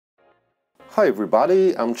Hi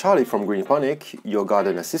everybody, I'm Charlie from GreenPonik, your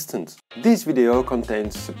garden assistant. This video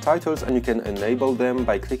contains subtitles and you can enable them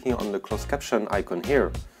by clicking on the closed caption icon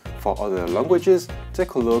here. For other languages,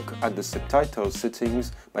 take a look at the subtitle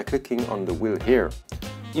settings by clicking on the wheel here.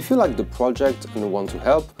 If you like the project and want to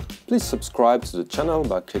help, please subscribe to the channel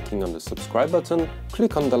by clicking on the subscribe button,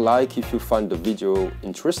 click on the like if you find the video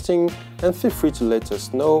interesting, and feel free to let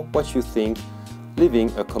us know what you think,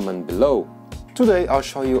 leaving a comment below. Today I'll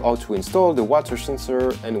show you how to install the water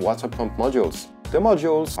sensor and water pump modules. The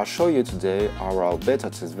modules I'll show you today are our beta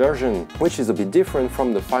test version, which is a bit different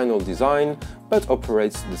from the final design, but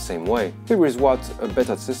operates the same way. Here is what a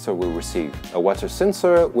beta tester will receive. A water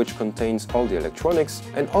sensor, which contains all the electronics,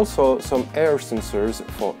 and also some air sensors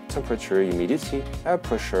for temperature, humidity, air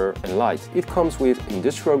pressure and light. It comes with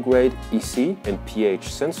industrial grade EC and pH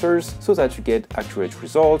sensors, so that you get accurate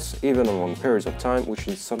results, even on long periods of time, which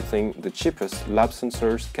is something the cheapest lab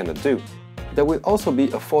sensors cannot do. There will also be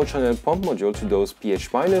a 4-channel pump module to dose pH-,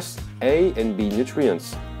 A and B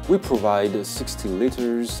nutrients. We provide 60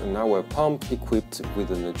 liters an hour pump equipped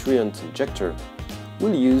with a nutrient injector.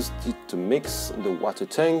 We'll use it to mix the water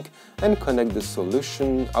tank and connect the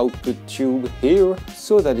solution output tube here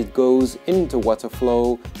so that it goes into water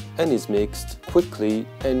flow and is mixed quickly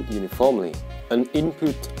and uniformly. An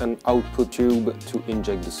input and output tube to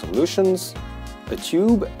inject the solutions, a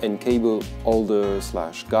tube and cable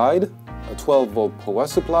holder/guide, a 12-volt power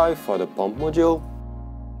supply for the pump module,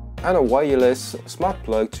 and a wireless smart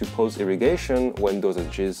plug to pause irrigation when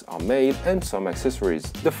dosages are made, and some accessories.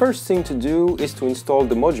 The first thing to do is to install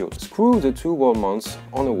the module. Screw the two wall mounts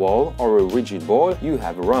on a wall or a rigid board you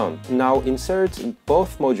have around. Now insert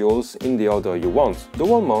both modules in the order you want. The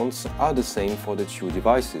wall mounts are the same for the two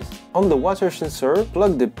devices. On the water sensor,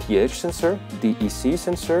 plug the pH sensor, the EC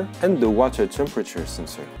sensor, and the water temperature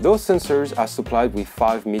sensor. Those sensors are supplied with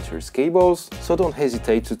 5 meters cables, so don't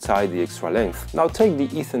hesitate to tie the extra length. Now take the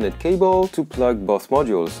Ethernet cable to plug both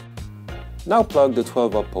modules. Now plug the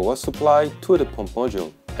 12-volt power supply to the pump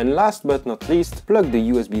module. And last but not least, plug the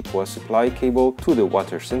USB power supply cable to the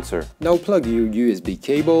water sensor. Now plug your USB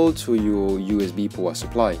cable to your USB power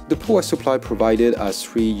supply. The power supply provided has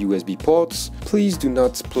 3 USB ports. Please do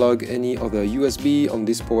not plug any other USB on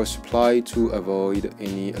this power supply to avoid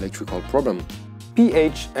any electrical problem.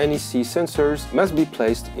 pH and EC sensors must be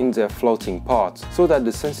placed in their floating part, so that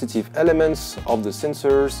the sensitive elements of the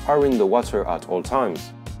sensors are in the water at all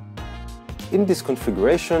times. In this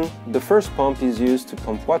configuration, the first pump is used to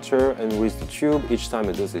pump water and raise the tube each time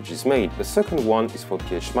a dosage is made. The second one is for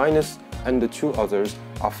pH-, and the two others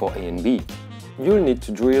are for A and B. You'll need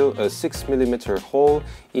to drill a 6 mm hole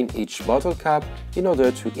in each bottle cap in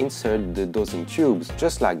order to insert the dosing tubes,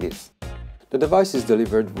 just like this. The device is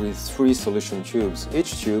delivered with 3 solution tubes.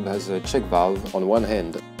 Each tube has a check valve on one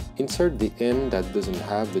end. Insert the end that doesn't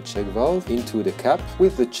have the check valve into the cap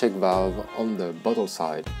with the check valve on the bottle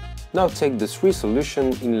side. Now take the 3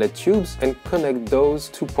 solution inlet tubes and connect those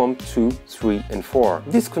to pump 2, 3 and 4.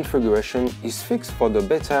 This configuration is fixed for the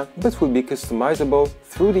beta but will be customizable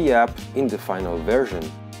through the app in the final version.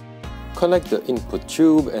 Connect the input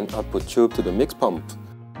tube and output tube to the mix pump.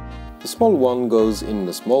 The small one goes in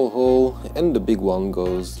the small hole and the big one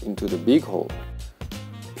goes into the big hole.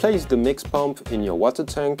 Place the mix pump in your water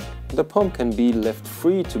tank. The pump can be left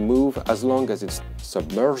free to move as long as it's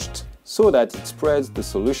submerged, so that it spreads the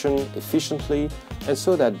solution efficiently and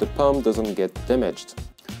so that the pump doesn't get damaged.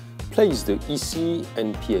 Place the EC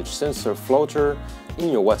and pH sensor floater in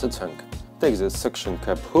your water tank. Take the suction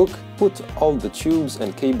cup hook, put all the tubes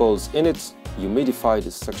and cables in it, humidify the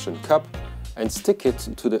suction cup, and stick it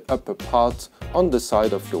to the upper part on the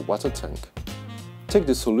side of your water tank. Take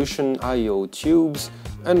the solution I/O tubes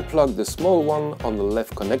and plug the small one on the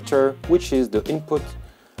left connector, which is the input,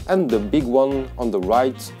 and the big one on the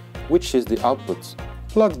right, which is the output.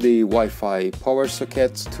 Plug the Wi-Fi power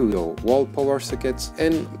socket to your wall power socket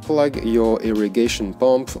and plug your irrigation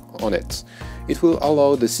pump on it. It will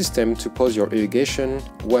allow the system to pause your irrigation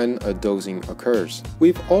when a dosing occurs.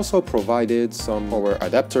 We've also provided some power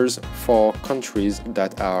adapters for countries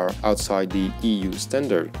that are outside the EU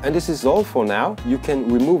standard. And this is all for now. You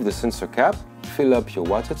can remove the sensor cap, fill up your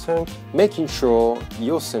water tank, making sure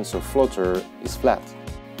your sensor floater is flat.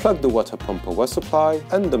 Plug the water pump power supply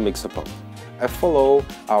and the mixer pump. And follow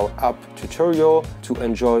our app tutorial to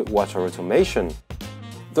enjoy water automation.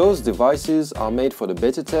 Those devices are made for the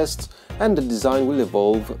beta test and the design will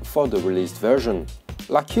evolve for the released version.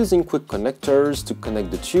 Like using quick connectors to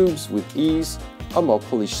connect the tubes with ease, a more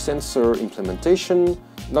polished sensor implementation,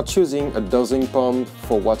 not using a dosing pump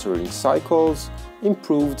for watering cycles,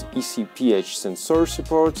 improved EC pH sensor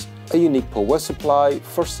support, a unique power supply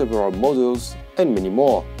for several models, and many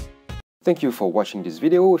more. Thank you for watching this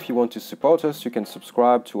video. If you want to support us, you can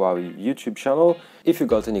subscribe to our YouTube channel. If you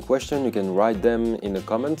got any question, you can write them in the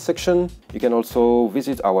comment section. You can also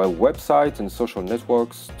visit our website and social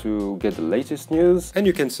networks to get the latest news. And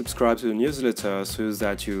you can subscribe to the newsletter so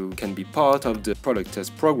that you can be part of the product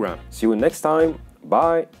test program. See you next time.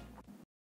 Bye!